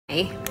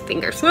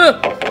Fingers.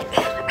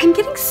 I'm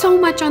getting so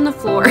much on the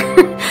floor.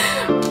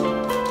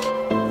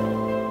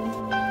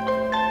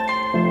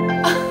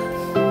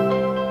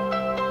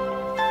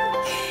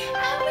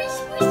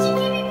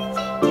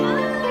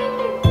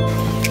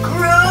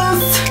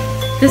 Gross!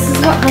 This is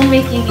what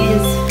homemaking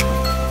is.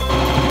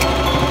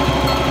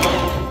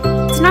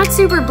 It's not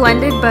super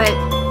blended, but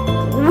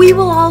we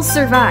will all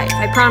survive,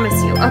 I promise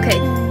you. Okay.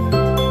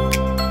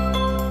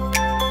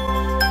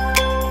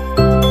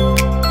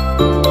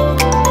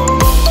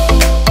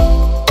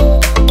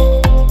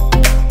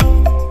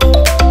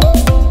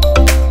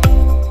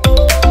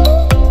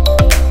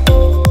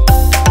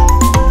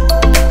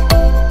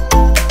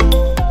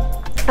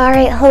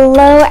 Alright,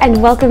 hello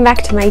and welcome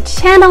back to my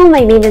channel.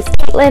 My name is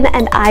Caitlin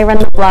and I run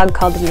the blog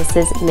called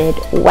Mrs.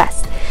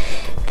 Midwest.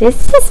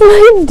 This is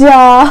my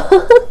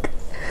dog.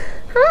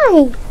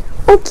 Hi.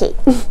 Okay.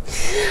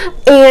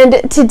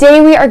 And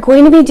today we are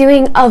going to be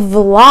doing a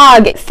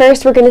vlog.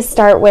 First we're going to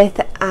start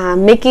with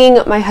making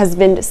my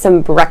husband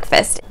some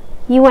breakfast.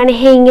 You want to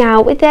hang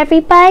out with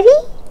everybody?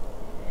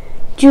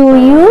 Do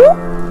you?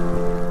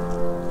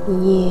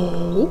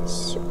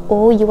 Yes.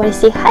 Oh, you want to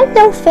say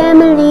hello,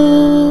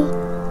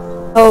 family?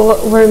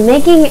 So we're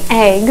making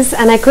eggs,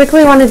 and I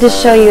quickly wanted to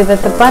show you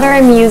that the butter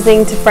I'm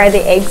using to fry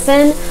the eggs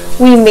in,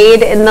 we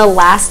made in the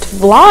last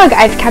vlog.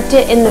 I've kept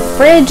it in the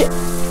fridge.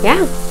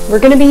 Yeah, we're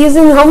gonna be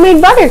using homemade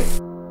butter.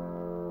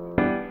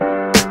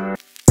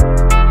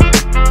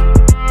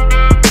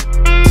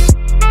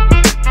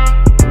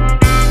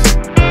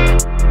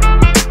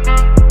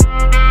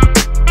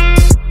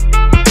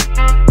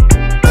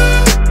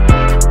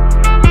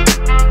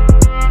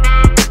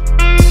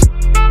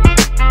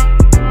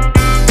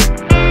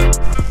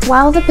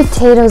 While the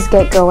potatoes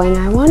get going,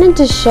 I wanted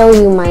to show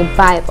you my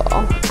Bible.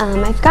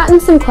 I've gotten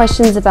some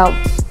questions about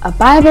a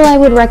Bible I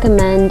would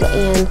recommend,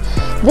 and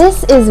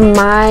this is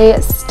my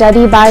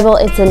study Bible.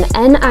 It's an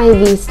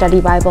NIV study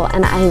Bible,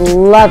 and I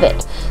love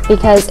it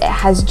because it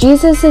has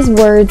Jesus's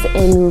words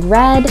in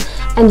red,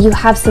 and you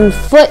have some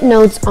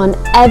footnotes on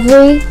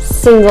every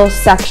single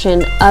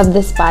section of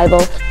this Bible.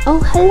 Oh,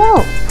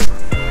 hello.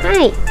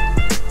 Hi.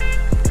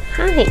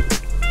 Hi.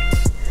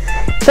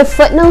 The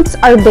footnotes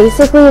are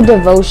basically a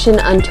devotion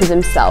unto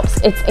themselves.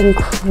 It's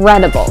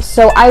incredible.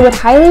 So I would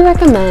highly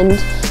recommend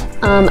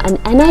an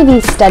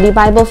NIV study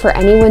Bible for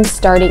anyone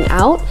starting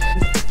out.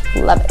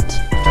 Love it.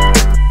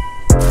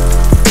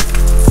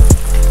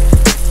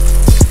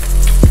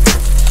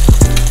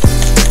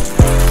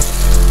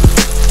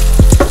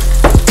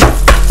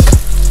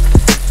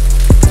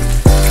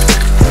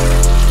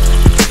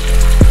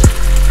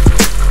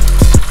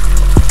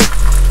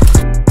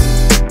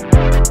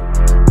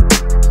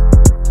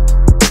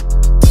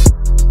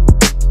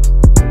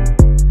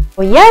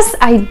 Yes,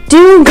 I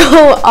do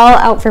go all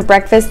out for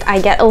breakfast. I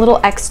get a little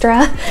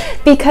extra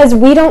because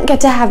we don't get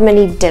to have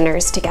many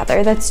dinners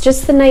together. That's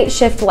just the night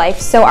shift life.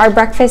 So our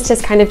breakfast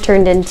has kind of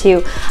turned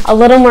into a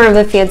little more of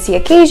a fancy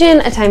occasion,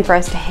 a time for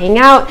us to hang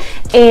out,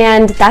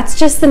 and that's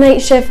just the night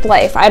shift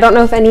life. I don't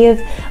know if any of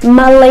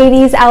my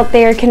ladies out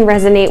there can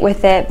resonate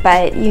with it,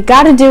 but you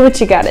gotta do what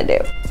you gotta do.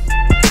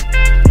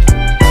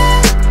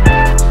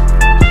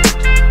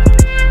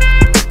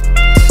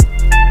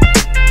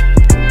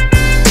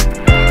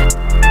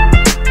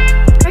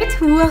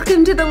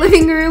 Welcome to the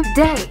living room.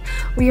 Today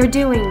we are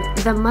doing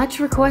the much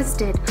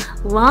requested,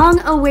 long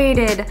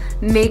awaited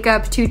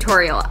makeup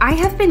tutorial. I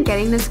have been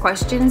getting this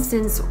question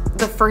since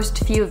the first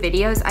few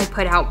videos I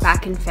put out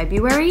back in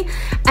February,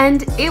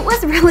 and it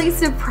was really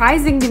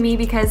surprising to me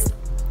because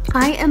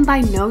I am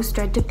by no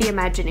stretch of the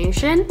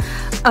imagination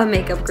a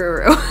makeup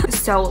guru.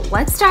 So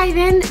let's dive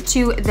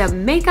into the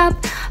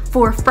makeup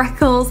for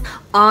freckles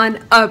on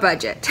a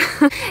budget.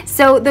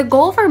 So the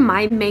goal for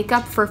my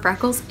makeup for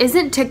freckles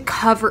isn't to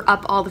cover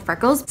up all the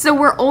freckles. So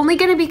we're only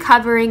gonna be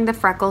covering the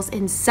freckles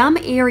in some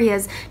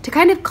areas to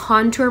kind of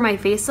contour my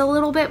face a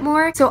little bit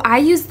more. So I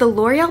use the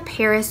L'Oreal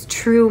Paris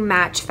True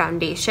Match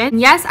Foundation.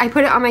 Yes, I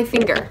put it on my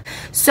finger.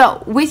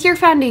 So with your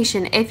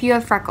foundation, if you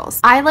have freckles,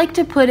 I like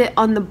to put it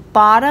on the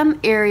bottom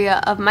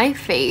area of my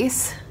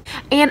face.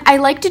 And I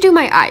like to do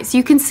my eyes.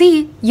 You can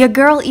see your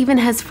girl even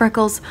has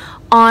freckles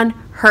on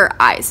her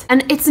eyes.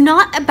 And it's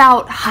not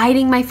about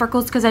hiding my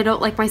freckles because I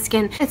don't like my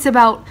skin. It's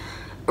about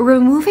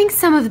removing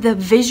some of the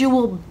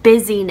visual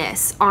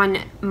busyness on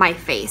my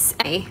face.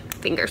 Hey,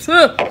 fingers.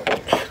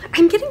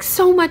 I'm getting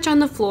so much on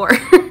the floor.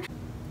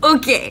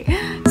 Okay,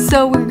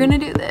 so we're gonna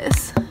do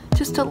this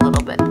just a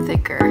little bit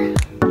thicker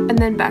and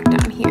then back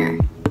down here.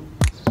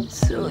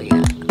 So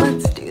yeah,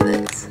 let's do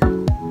this.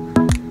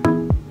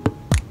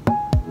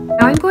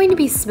 Now I'm going to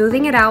be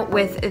smoothing it out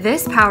with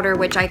this powder,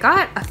 which I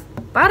got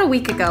about a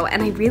week ago,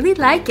 and I really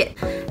like it.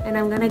 And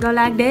I'm gonna go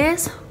like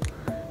this,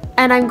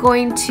 and I'm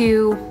going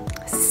to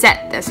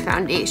set this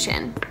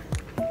foundation.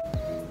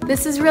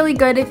 This is really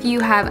good if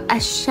you have a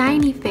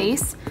shiny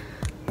face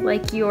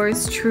like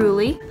yours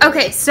truly.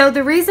 Okay, so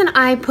the reason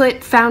I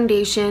put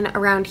foundation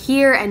around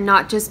here and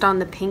not just on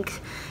the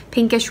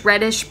pinkish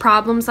reddish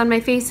problems on my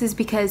face is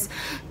because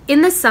In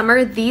the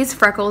summer, these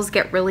freckles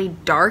get really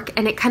dark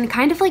and it can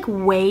kind of like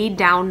weigh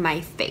down my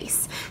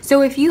face.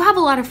 So if you have a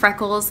lot of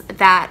freckles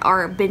that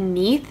are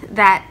beneath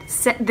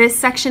this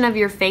section of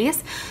your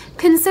face,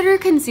 consider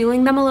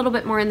concealing them a little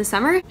bit more in the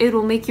summer. It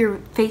will make your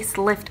face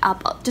lift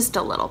up just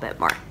a little bit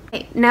more.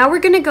 Okay, now we're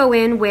gonna go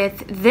in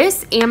with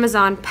this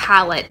Amazon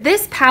palette.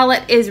 This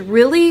palette is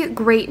really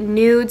great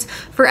nudes.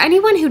 For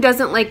anyone who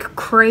doesn't like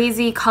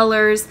crazy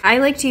colors, I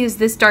like to use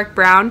this dark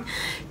brown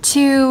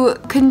to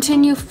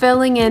continue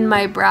filling in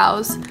my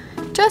brows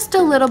just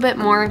a little bit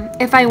more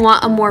if I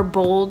want a more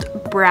bold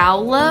brow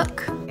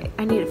look. Okay,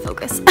 I need to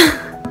focus.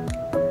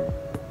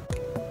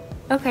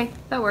 Okay,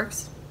 that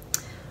works.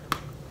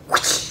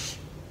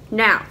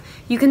 Now,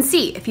 you can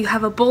see if you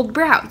have a bold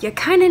brow, you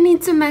kind of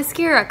need some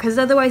mascara because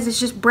otherwise it's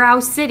just brow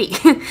city.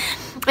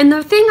 And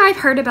the thing I've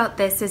heard about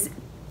this is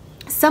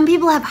some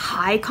people have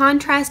high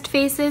contrast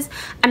faces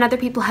and other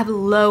people have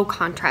low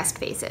contrast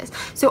faces.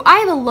 So I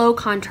have a low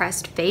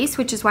contrast face,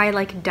 which is why I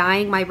like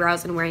dyeing my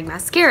brows and wearing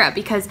mascara,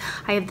 because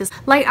I have this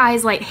light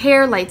eyes, light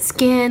hair, light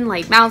skin,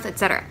 light mouth,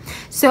 etc.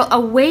 So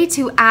a way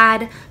to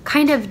add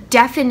kind of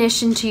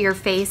definition to your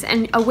face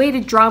and a way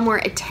to draw more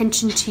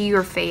attention to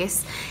your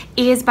face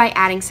is by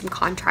adding some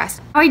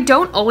contrast. I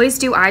don't always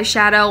do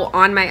eyeshadow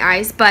on my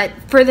eyes, but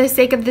for the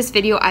sake of this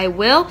video, I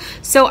will.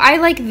 So I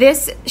like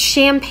this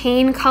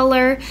champagne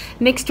color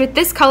mixed with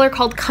this color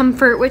called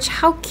Comfort, which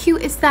how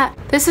cute is that?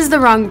 This is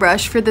the wrong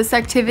brush for this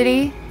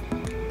activity,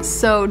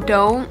 so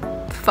don't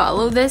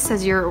follow this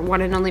as your one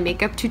and only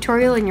makeup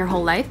tutorial in your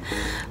whole life.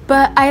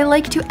 But I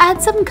like to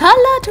add some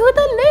color to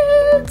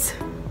the lids.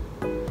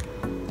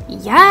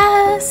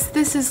 Yes,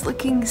 this is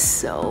looking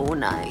so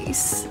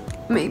nice.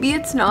 Maybe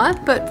it's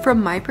not, but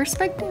from my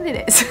perspective,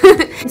 it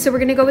is. So we're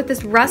gonna go with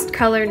this rust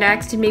color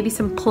next and maybe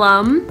some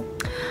plum.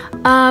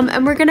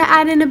 And we're gonna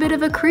add in a bit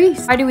of a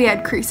crease. Why do we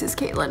add creases,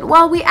 Caitlin?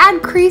 Well, we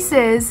add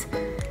creases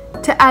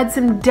to add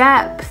some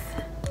depth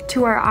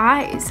to our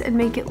eyes and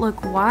make it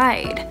look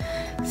wide.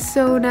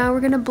 So now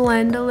we're gonna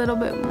blend a little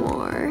bit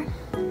more.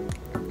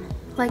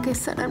 Like I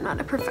said, I'm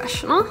not a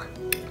professional.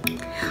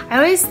 I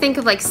always think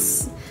of like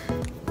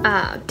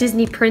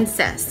Disney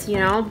princess, you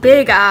know,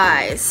 big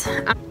eyes.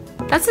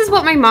 This is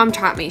what my mom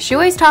taught me. She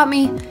always taught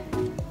me,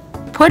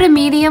 put a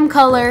medium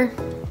color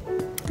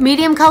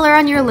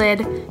on your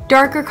lid,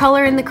 darker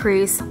color in the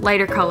crease,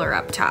 lighter color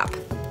up top.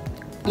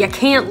 You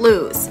can't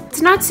lose.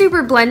 It's not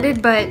super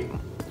blended, but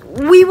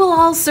we will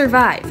all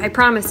survive, I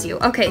promise you.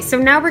 Okay, so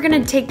now we're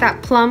gonna take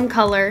that plum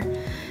color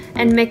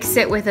and mix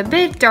it with a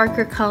bit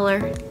darker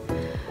color.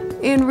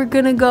 And we're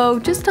gonna go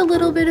just a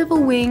little bit of a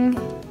wing.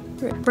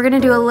 We're gonna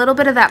do a little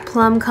bit of that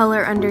plum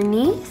color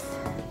underneath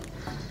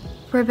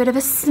for a bit of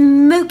a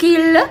smoky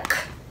look.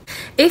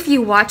 If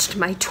you watched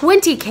my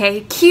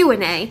 20K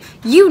Q&A,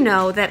 you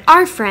know that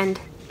our friend,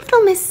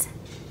 Little Miss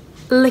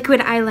Liquid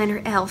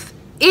Eyeliner Elf,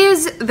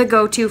 is the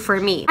go-to for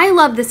me. I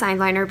love this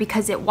eyeliner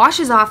because it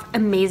washes off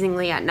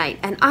amazingly at night.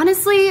 And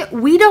honestly,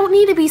 we don't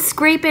need to be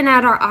scraping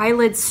at our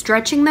eyelids,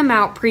 stretching them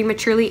out,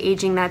 prematurely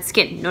aging that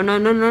skin. No, no,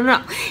 no, no,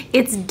 no.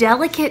 It's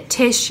delicate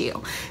tissue.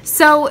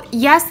 So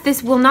yes,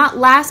 this will not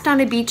last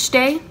on a beach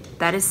day.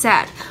 That is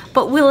sad.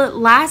 But will it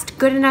last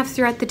good enough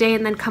throughout the day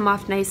and then come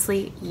off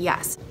nicely?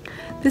 Yes.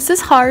 This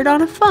is hard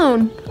on a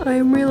phone. I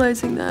am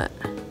realizing that.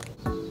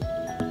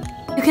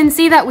 You can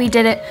see that we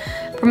did it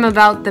from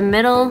about the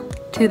middle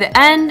to the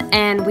end,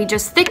 and we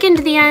just thickened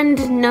the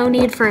end. No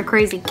need for a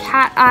crazy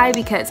cat eye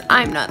because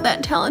I'm not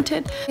that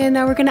talented. And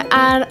now we're gonna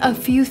add a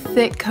few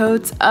thick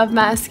coats of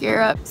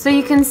mascara. So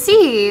you can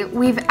see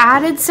we've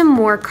added some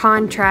more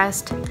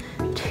contrast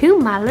to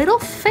my little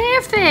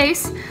fair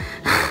face.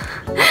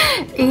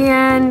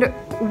 And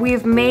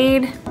we've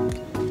made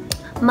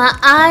my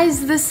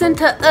eyes the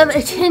center of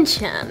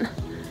attention,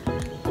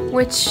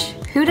 which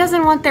who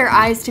doesn't want their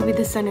eyes to be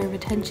the center of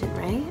attention,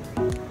 right?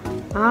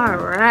 All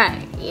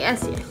right,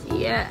 yes, yes,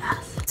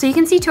 yes. So you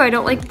can see too, I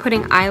don't like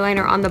putting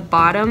eyeliner on the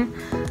bottom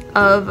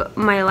of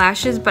my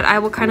lashes, but I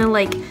will kind of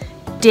like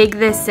dig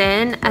this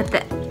in at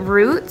the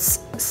roots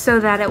so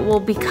that it will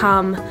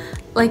become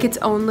like its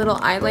own little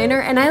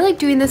eyeliner. And I like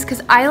doing this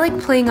because I like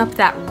playing up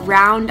that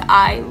round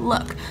eye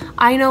look.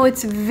 I know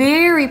it's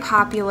very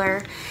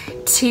popular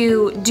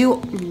to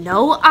do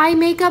no eye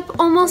makeup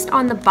almost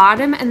on the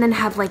bottom and then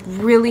have like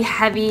really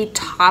heavy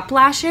top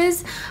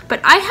lashes, but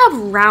I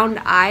have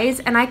round eyes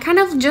and I kind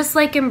of just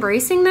like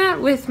embracing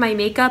that with my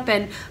makeup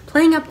and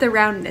playing up the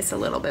roundness a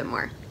little bit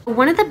more.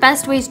 One of the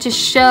best ways to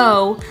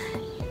show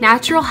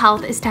natural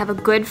health is to have a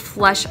good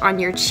flush on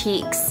your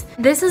cheeks.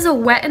 This is a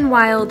Wet n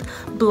Wild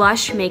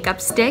blush makeup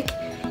stick.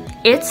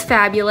 It's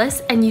fabulous,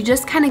 and you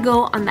just kind of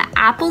go on the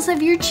apples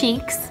of your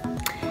cheeks,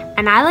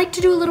 and I like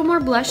to do a little more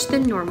blush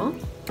than normal.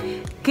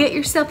 Get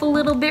yourself a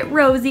little bit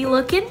rosy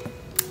looking,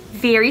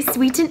 very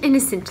sweet and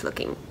innocent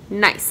looking,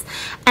 nice.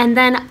 And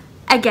then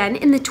again,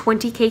 in the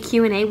 20K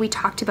Q&A, we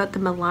talked about the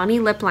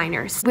Milani lip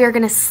liners. We're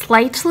gonna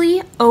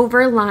slightly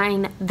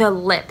overline the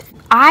lip.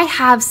 I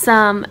have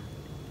some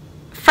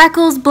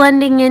freckles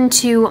blending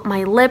into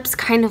my lips,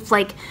 kind of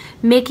like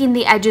making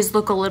the edges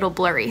look a little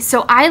blurry.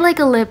 So I like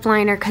a lip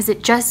liner because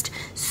it just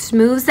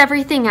smooths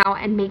everything out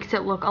and makes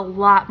it look a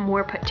lot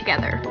more put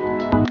together.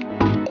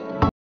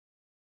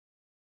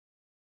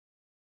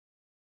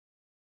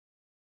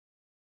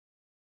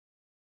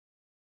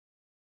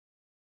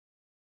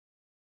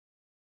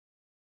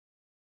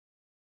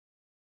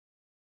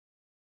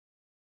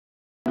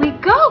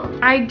 Go!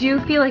 I do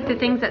feel like the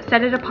things that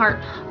set it apart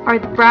are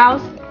the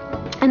brows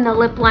and the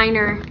lip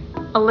liner,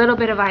 a little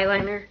bit of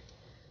eyeliner.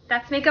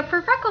 That's makeup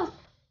for freckles.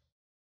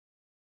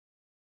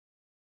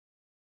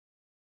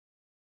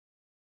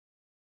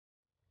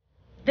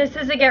 This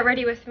is a get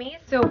ready with me,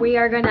 so we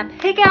are gonna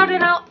pick out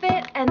an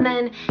outfit and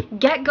then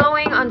get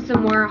going on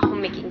some more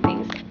homemaking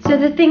things. So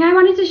the thing I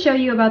wanted to show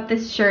you about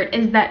this shirt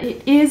is that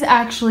it is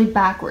actually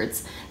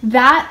backwards.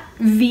 That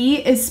V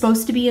is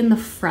supposed to be in the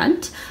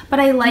front, but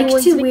I like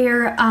to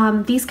wear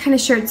these kind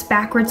of shirts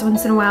backwards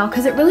once in a while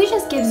because it really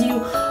just gives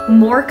you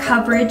more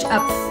coverage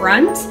up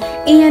front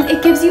and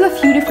it gives you a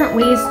few different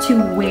ways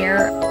to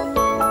wear.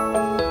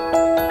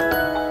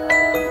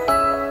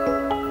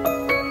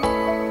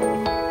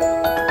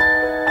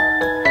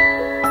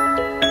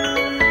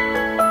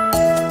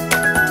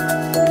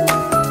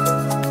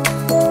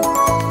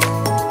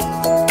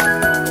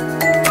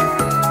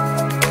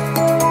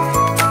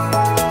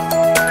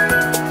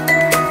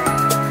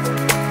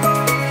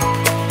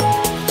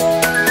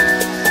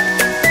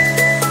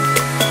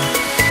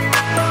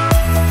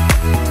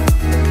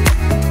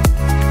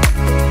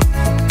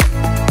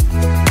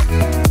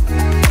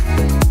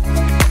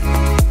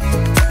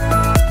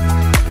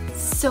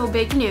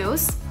 Big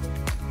news,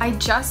 I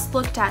just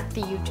looked at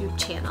the YouTube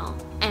channel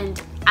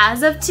and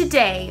as of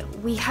today,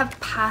 we have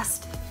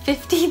passed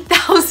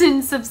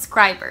 50,000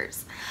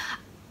 subscribers.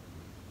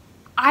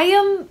 I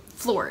am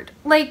floored.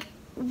 Like,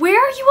 where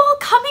are you all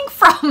coming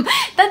from?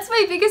 That's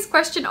my biggest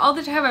question all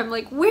the time. I'm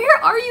like, where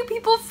are you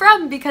people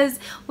from? Because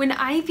when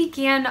I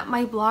began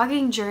my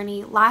blogging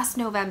journey last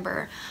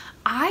November,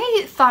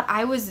 I thought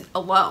I was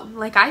alone.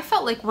 Like, I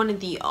felt like one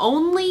of the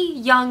only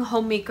young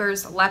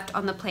homemakers left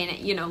on the planet,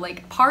 you know,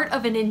 like part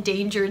of an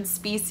endangered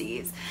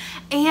species.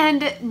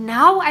 And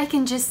now I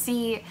can just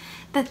see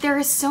that there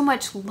is so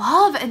much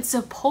love and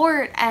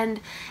support and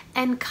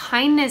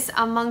kindness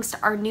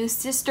amongst our new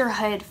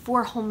sisterhood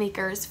for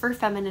homemakers, for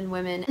feminine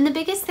women. And the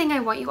biggest thing I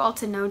want you all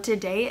to know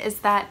today is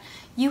that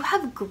you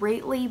have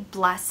greatly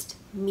blessed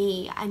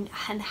me and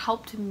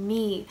helped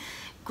me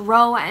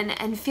grow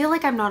and feel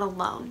like I'm not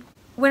alone.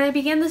 When I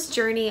began this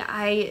journey,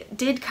 I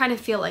did kind of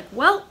feel like,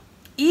 well,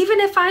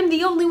 even if I'm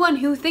the only one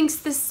who thinks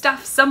this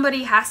stuff,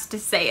 somebody has to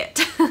say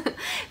it.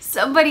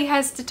 Somebody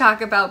has to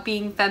talk about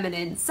being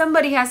feminine.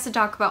 Somebody has to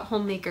talk about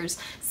homemakers.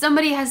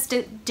 Somebody has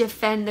to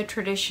defend the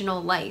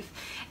traditional life.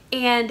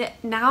 And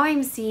now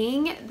I'm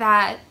seeing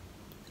that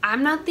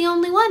I'm not the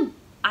only one.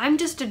 I'm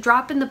just a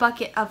drop in the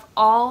bucket of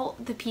all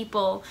the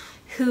people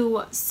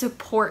who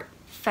support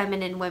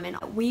feminine women.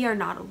 We are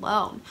not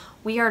alone.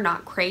 We are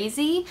not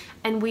crazy,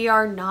 and we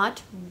are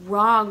not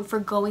wrong for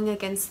going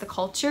against the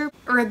culture.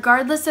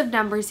 Regardless of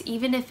numbers,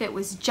 even if it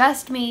was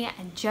just me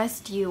and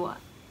just you,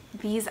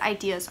 these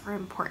ideas are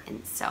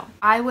important. So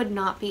I would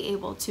not be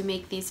able to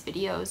make these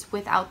videos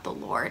without the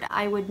Lord.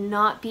 I would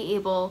not be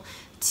able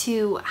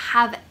to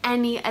have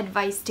any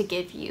advice to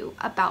give you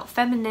about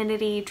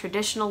femininity,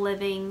 traditional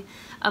living,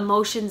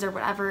 emotions, or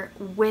whatever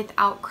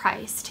without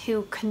Christ,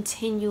 who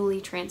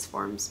continually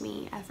transforms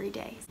me every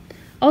day.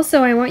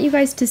 Also, I want you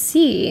guys to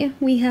see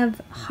we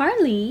have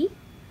Harley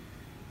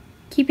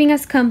keeping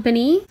us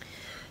company.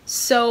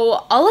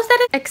 So all of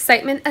that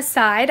excitement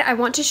aside, I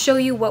want to show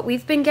you what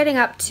we've been getting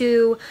up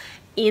to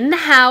in the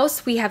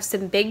house. We have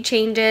some big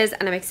changes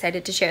and I'm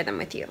excited to share them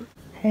with you.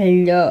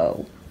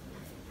 Hello.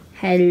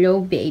 Hello,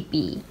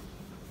 baby.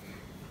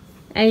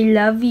 I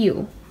love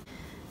you.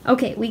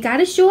 Okay, we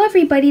gotta show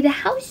everybody the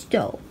house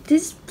though.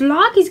 This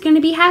vlog is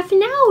gonna be half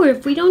an hour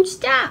if we don't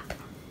stop.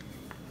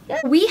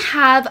 Yeah. We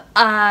have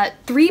a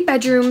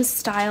 3-bedroom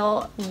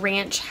style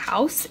ranch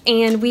house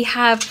and we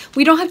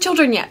don't have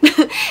children yet.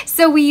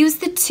 So we use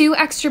the 2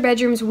 extra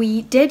bedrooms.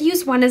 We did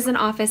use one as an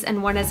office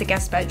and one as a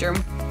guest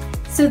bedroom.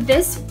 So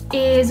this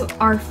is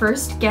our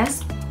first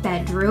guest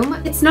bedroom.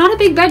 It's not a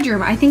big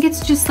bedroom. I think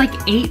it's just like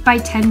 8 by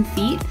 10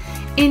 feet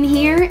in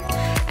here.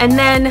 And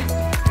then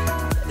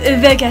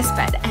the guest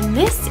bed. And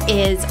this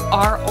is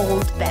our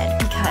old bed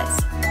because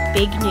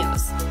big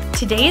news.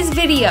 Today's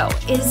video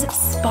is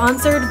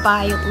sponsored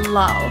by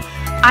Lull.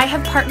 I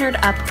have partnered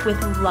up with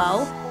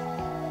Lull.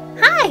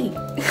 Hi!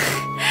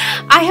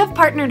 I have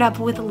partnered up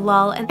with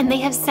Lull and they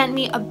have sent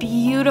me a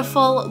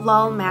beautiful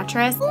Lull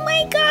mattress. Oh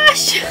my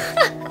gosh!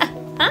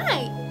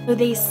 Hi! So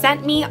they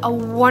sent me a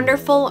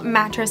wonderful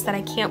mattress that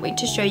I can't wait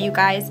to show you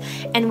guys.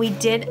 And we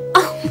did,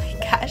 oh my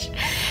gosh.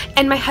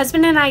 And my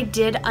husband and I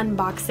did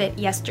unbox it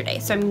yesterday.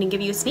 So I'm gonna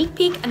give you a sneak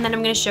peek and then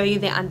I'm gonna show you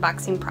the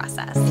unboxing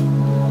process.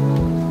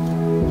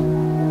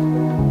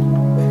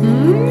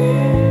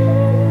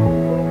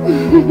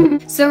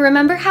 So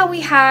remember how we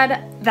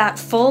had that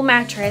full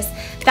mattress?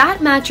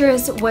 That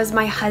mattress was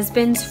my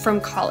husband's from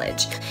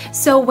college.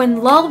 So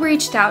when Lull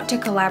reached out to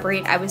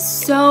collaborate, I was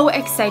so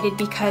excited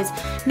because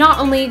not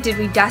only did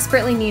we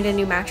desperately need a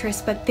new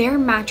mattress, but their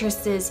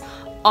mattresses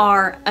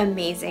are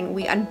amazing.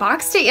 We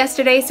unboxed it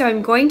yesterday, so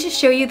I'm going to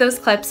show you those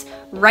clips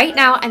right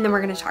now, and then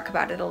we're going to talk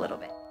about it a little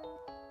bit.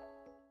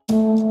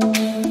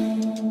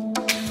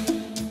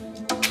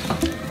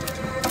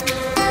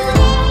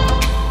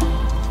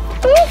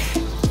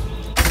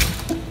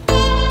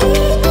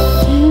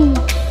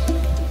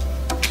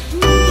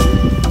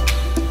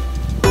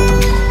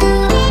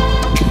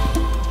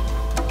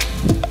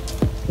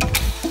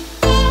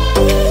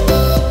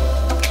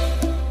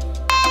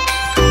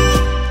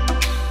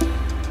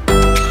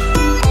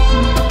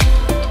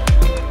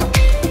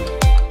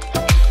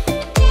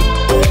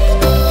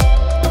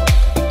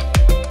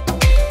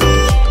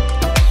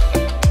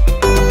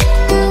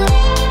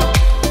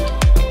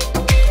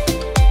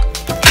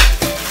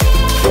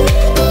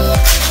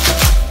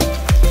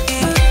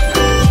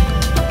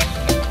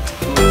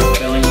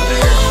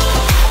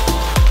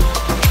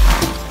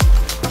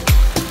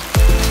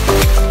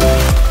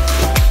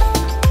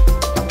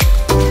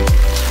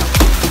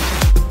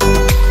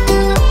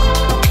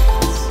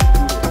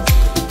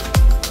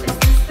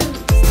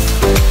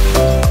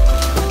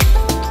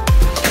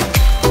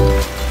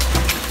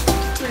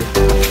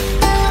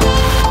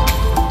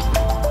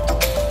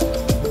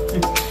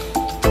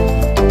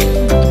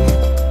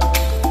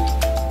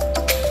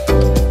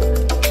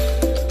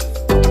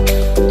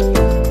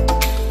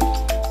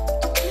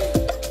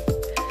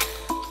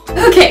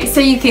 Okay, so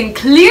you can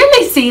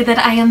clearly see that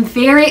I am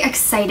very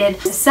excited.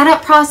 The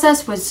setup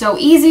process was so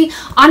easy.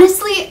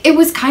 Honestly, it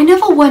was kind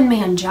of a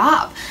one-man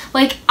job.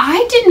 Like,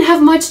 I didn't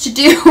have much to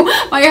do.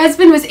 My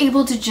husband was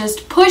able to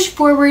just push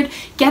forward,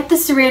 get the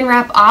saran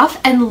wrap off,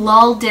 and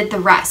Lull did the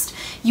rest.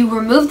 You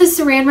remove the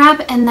saran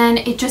wrap and then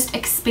it just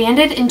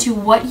expanded into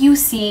what you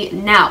see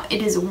now.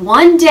 It is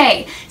one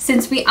day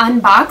since we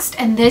unboxed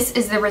and this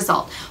is the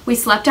result. We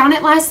slept on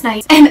it last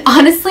night and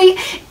honestly,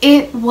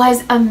 it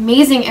was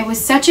amazing. It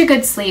was such a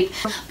good sleep,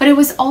 but it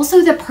was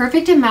also the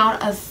perfect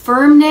amount of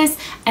firmness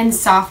and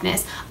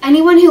softness.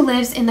 Anyone who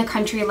lives in the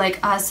country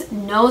like us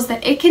knows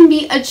that it can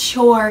be a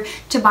chore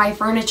to buy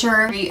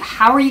furniture.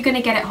 How are you going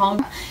to get it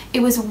home?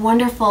 It was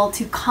wonderful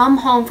to come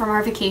home from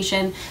our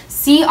vacation,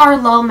 see our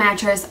Lull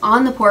mattress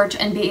on the porch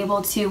and be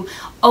able to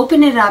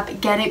open it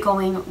up, get it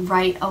going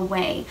right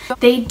away.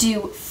 They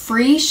do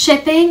free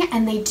shipping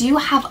and they do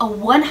have a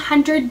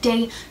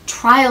 100-day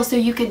trial, so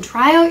you can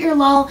try out your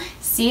Lull,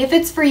 see if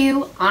it's for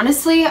you.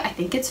 Honestly, I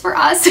think it's for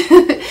us.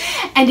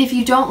 And if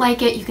you don't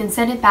like it, you can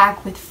send it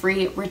back with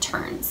free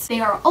returns. They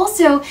are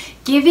also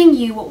giving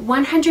you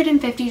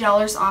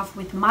 $150 off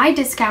with my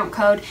discount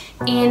code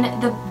in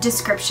the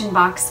description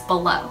box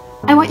below.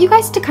 I want you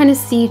guys to kind of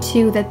see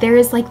too that there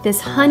is like this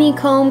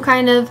honeycomb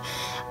kind of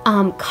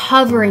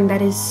covering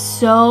that is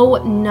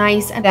so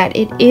nice and that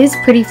it is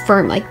pretty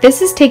firm. Like,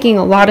 this is taking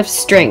a lot of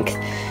strength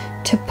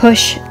to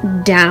push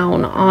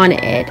down on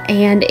it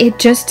and it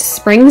just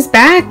springs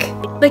back.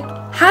 Like,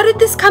 how did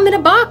this come in a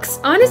box?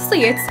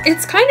 Honestly,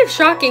 it's kind of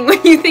shocking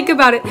when you think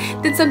about it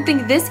that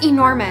something this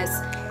enormous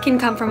can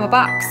come from a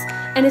box.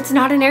 And it's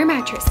not an air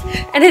mattress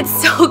and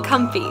it's so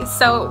comfy.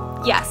 So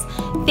yes,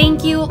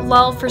 thank you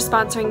Lull for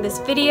sponsoring this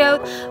video,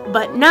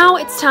 but now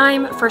it's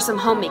time for some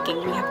homemaking.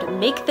 We have to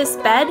make this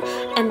bed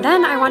and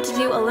then I want to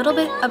do a little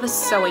bit of a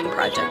sewing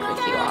project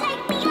with you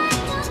all.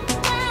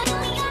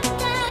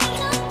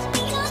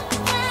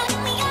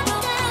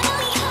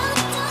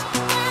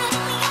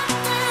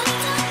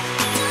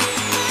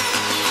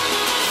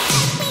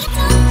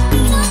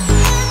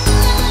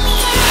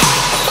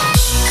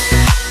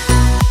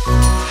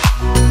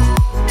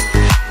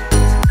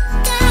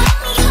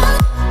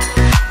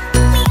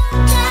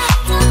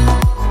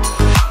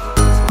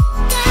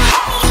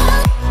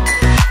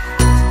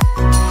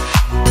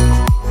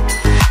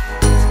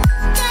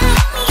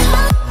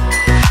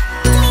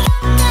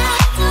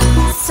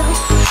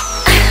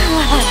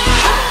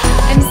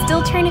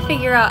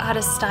 Figure out how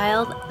to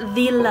style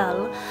the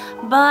Lull,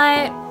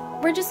 but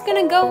we're just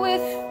gonna go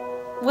with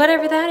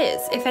whatever that is.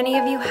 If any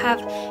of you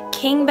have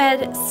king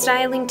bed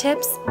styling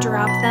tips,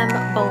 drop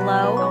them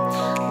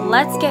below.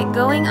 Let's get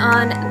going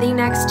on the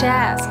next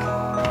task.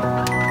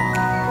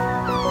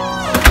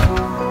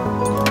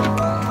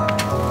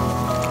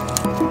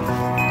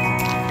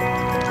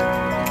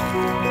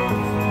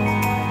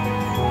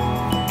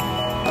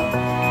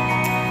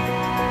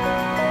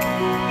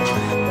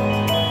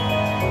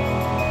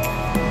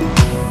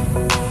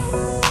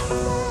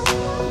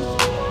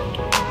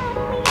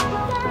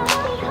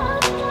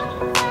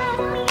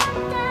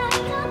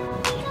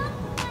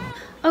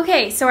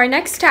 Okay, so our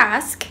next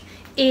task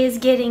is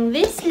getting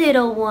this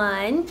little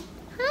one.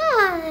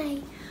 Hi.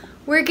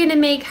 We're gonna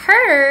make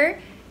her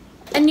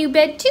a new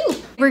bed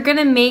too. We're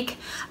gonna make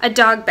a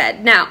dog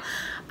bed. Now,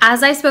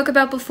 as I spoke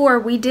about before,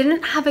 we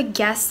didn't have a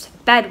guest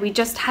bed. We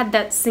just had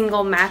that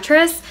single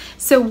mattress,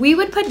 so we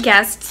would put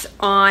guests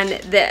on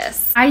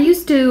this. I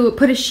used to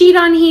put a sheet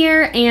on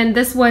here, and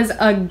this was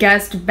a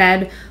guest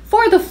bed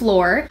for the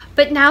floor.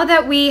 But now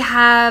that we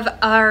have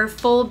our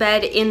full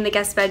bed in the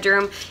guest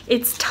bedroom,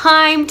 it's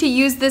time to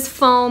use this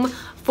foam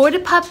for the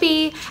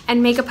puppy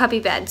and make a puppy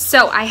bed.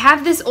 So I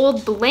have this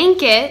old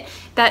blanket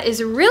that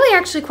is really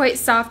actually quite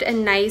soft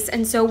and nice,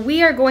 and so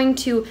we are going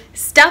to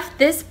stuff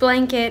this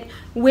blanket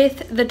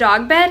with the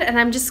dog bed, and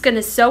I'm just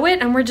gonna sew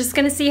it, and we're just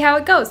gonna see how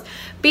it goes.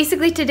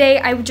 Basically today,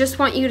 I just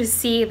want you to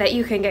see that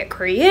you can get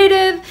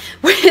creative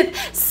with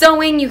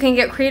sewing, you can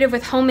get creative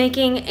with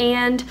homemaking,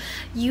 and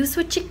use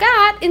what you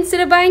got instead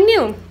of buying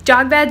new.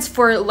 Dog beds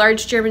for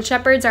large German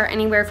Shepherds are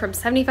anywhere from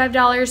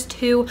 $75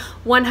 to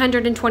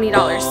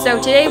 $120. So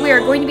today we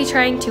are going to be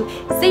trying to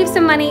save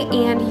some money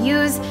and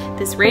use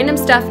this random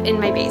stuff in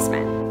my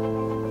basement.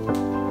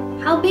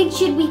 How big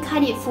should we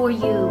cut it for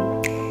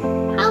you?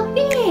 How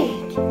big?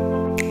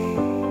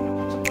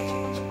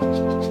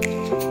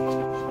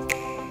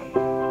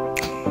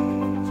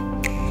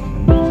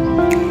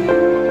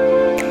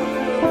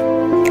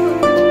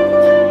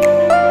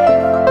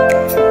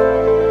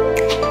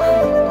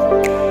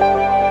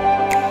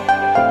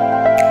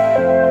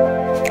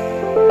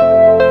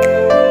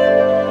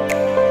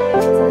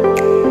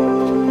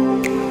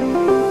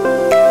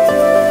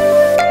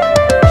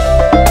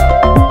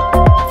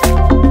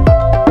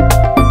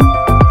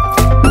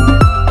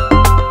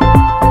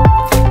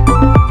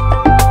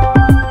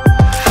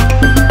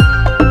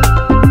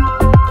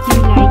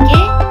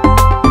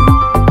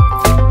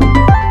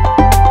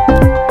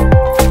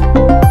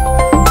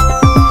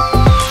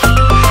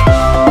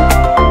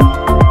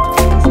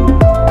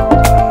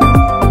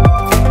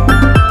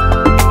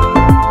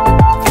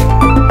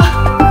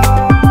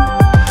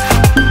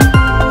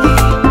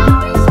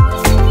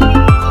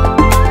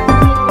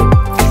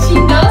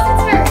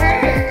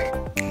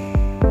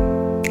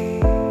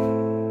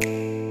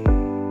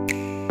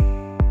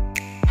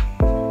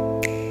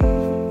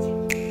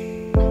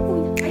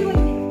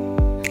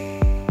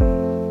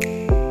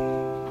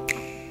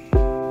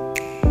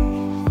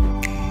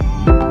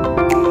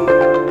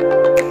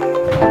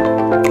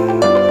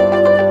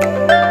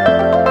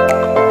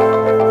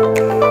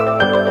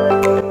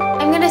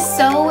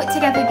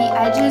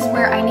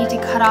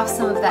 Off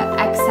some of that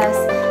excess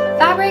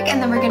fabric,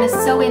 and then we're going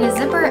to sew in a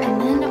zipper, and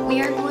then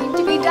we are going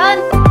to be done.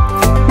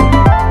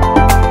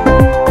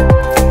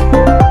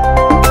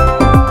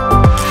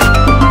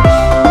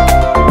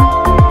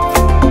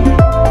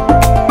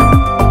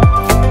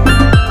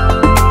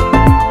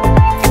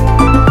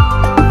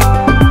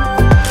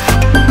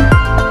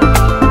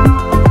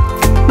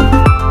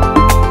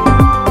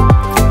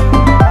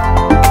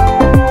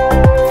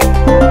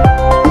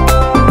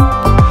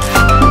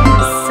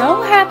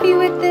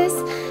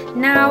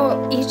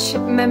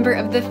 Member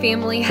of the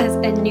family has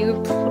a new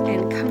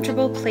and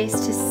comfortable place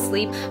to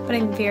sleep, but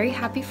I'm very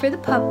happy for the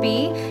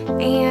puppy,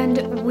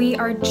 and we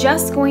are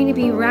just going to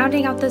be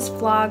rounding out this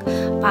vlog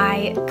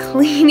by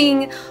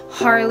cleaning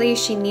Harley.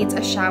 She needs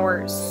a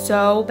shower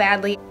so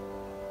badly.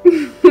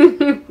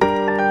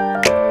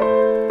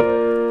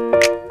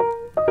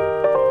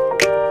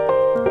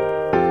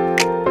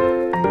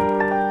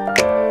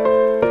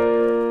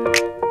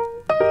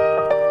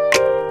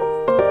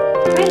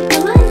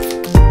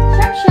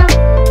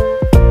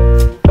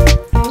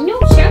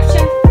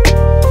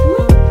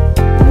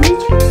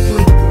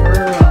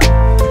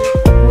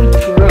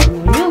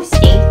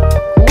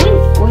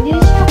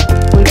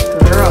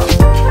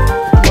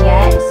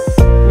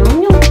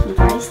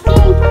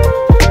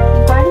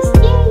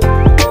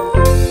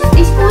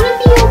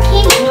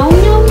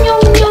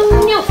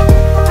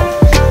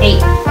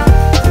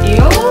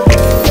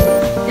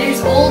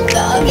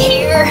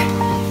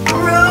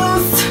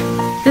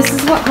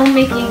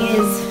 Homemaking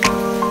is.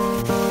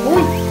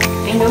 Ooh,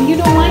 I know you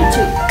don't want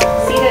to.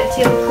 See that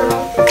tail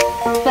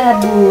curl?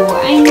 Babu,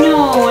 I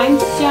know, I'm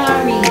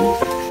sorry.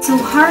 So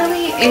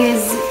Harley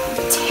is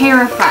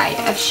terrified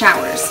of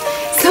showers.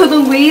 So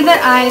the way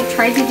that I've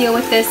tried to deal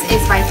with this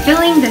is by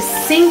filling the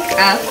sink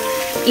up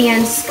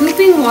and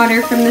scooping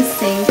water from the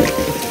sink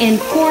and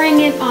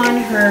pouring it on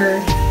her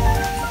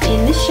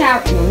in the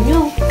shower.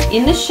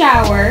 In the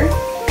shower,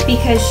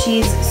 because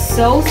she's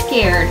so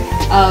scared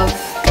of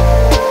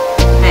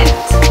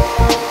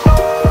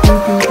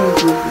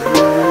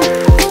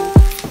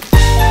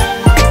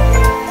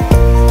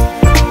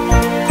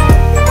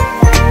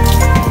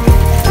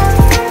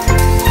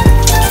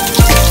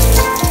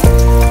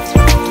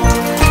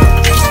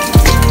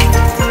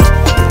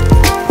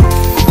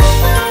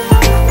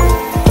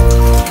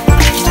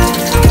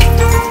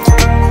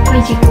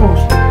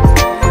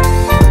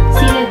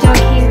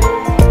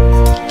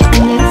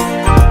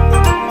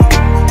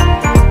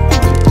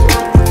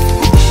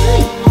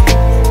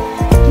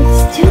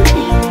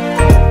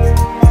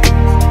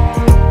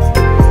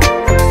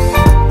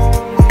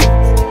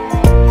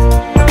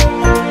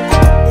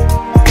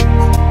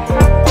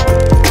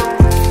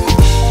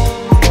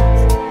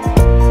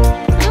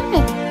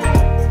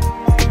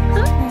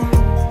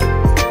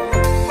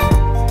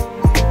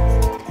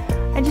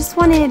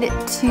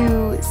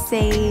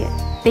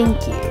say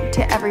thank you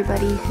to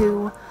everybody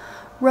who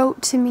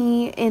wrote to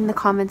me in the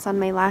comments on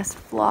my last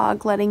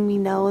vlog, letting me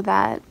know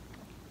that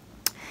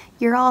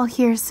you're all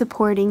here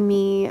supporting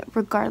me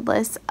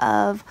regardless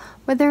of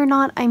whether or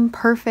not I'm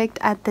perfect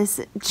at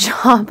this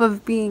job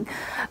of being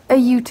a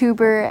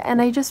YouTuber,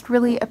 and I just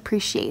really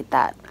appreciate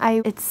that.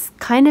 It's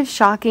kind of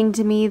shocking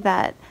to me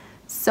that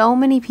so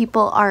many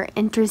people are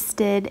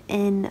interested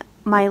in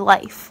my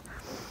life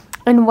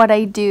and what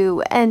I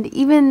do, and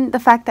even the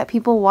fact that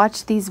people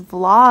watch these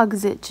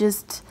vlogs, it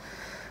just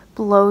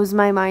blows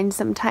my mind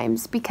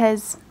sometimes,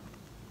 because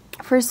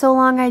for so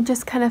long I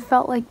just kind of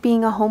felt like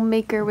being a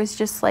homemaker was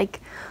just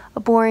like a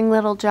boring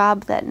little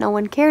job that no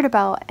one cared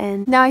about,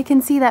 and now I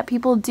can see that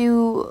people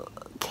do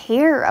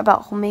care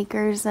about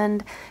homemakers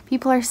and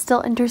people are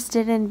still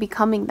interested in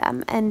becoming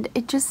them, and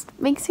it just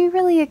makes me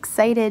really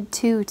excited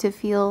too to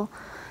feel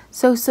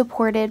so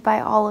supported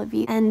by all of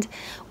you. And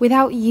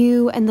without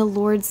you and the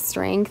Lord's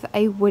strength,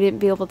 I wouldn't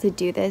be able to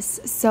do this.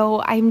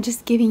 So I'm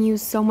just giving you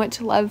so much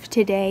love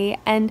today,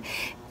 and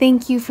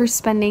thank you for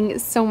spending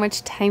so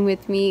much time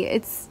with me.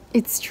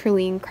 It's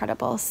truly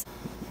incredible.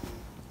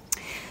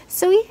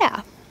 So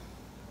yeah,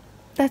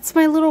 that's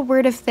my little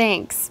word of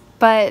thanks.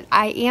 But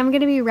I am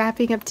going to be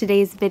wrapping up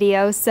today's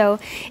video, so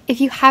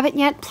if you haven't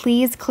yet,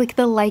 please click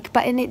the like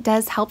button. It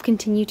does help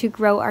continue to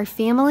grow our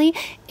family.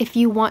 If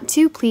you want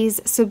to,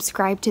 please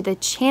subscribe to the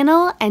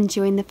channel and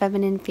join the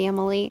feminine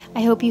family.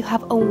 I hope you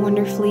have a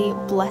wonderfully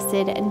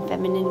blessed and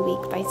feminine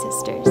week, my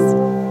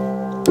sisters.